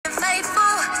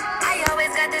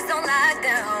on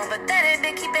lockdown, but that ain't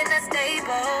been keeping us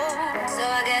stable. So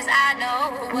I guess I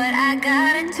know what I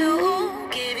gotta do.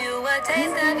 Give you a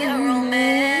taste of your own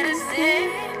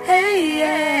medicine. Hey,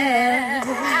 yeah.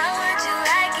 How would you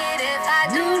like it if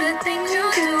I do the things you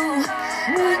do?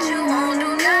 Put you on,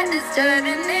 do not disturb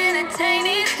and entertain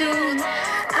these dudes.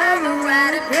 I'm a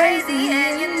rider crazy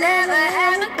and you never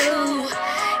have a clue.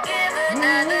 Give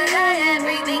another guy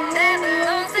everything that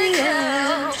belongs to you.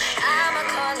 I'ma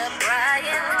call up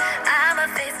Brian, I'ma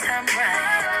FaceTime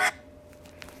Brian.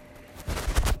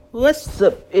 What's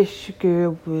up, it's your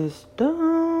girl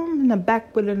Wisdom, and I'm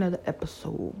back with another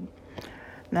episode.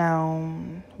 Now,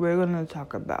 we're going to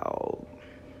talk about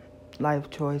life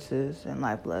choices and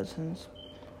life lessons.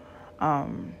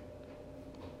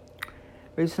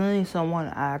 Recently someone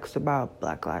asked about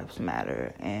Black Lives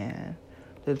Matter and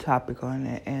the topic on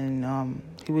it, and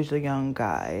he was a young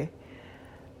guy,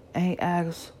 and he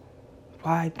asked,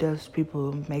 why does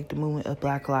people make the movement of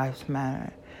Black Lives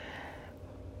Matter?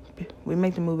 We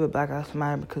make the movement of Black Lives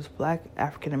Matter because Black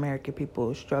African American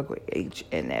people struggle each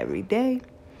and every day,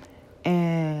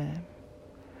 and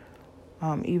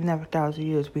even after 1,000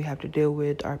 years, we have to deal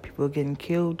with our people getting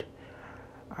killed,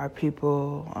 our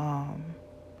people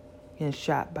getting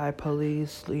shot by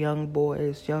police, young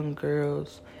boys, young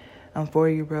girls,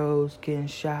 4-year-olds getting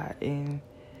shot and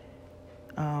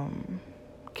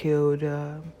killed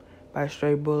by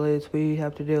stray bullets. We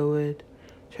have to deal with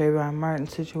Trayvon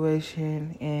Martin's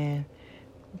situation and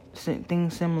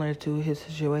things similar to his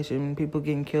situation, people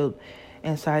getting killed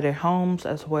inside their homes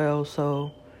as well.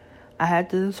 So I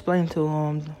had to explain to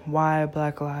him why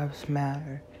Black Lives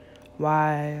Matter,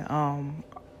 why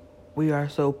we are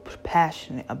so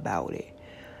passionate about it.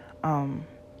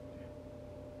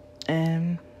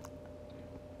 And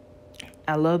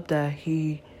I love that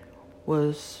he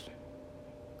was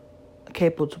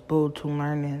capable to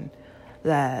learning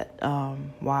that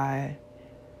why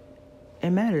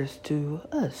it matters to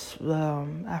us,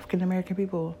 African American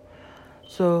people.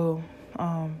 So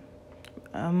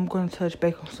I'm going to touch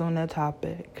base on that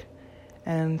topic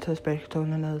and touch base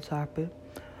on another topic.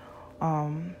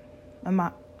 I'm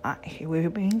here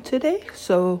with me today,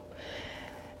 so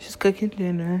she's cooking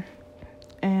dinner,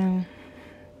 and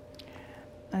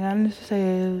I gotta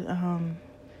say,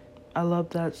 I love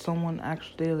that someone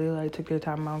actually took their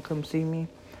time out and come see me,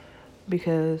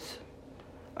 because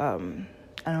I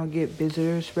don't get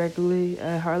visitors regularly.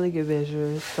 I hardly get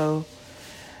visitors, so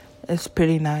it's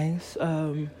pretty nice.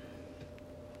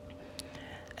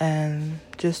 And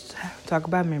just talk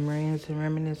about memories and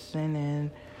reminiscing and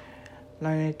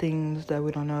learning things that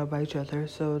we don't know about each other.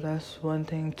 So that's one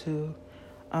thing too.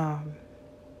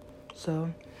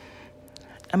 So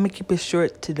I'm gonna keep it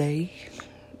short today,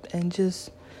 and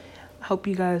just hope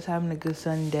you guys having a good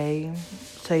Sunday.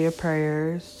 Say your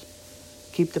prayers.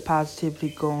 Keep the positivity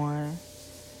going.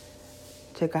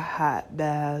 Take a hot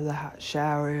bath, a hot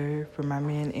shower for my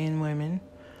men and women.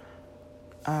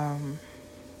 Can't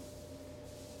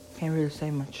really say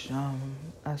much.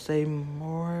 I'll say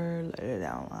more later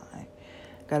down the line.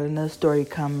 Got another story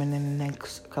coming in the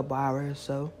next couple hours,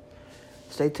 so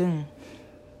stay tuned.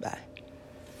 Bye.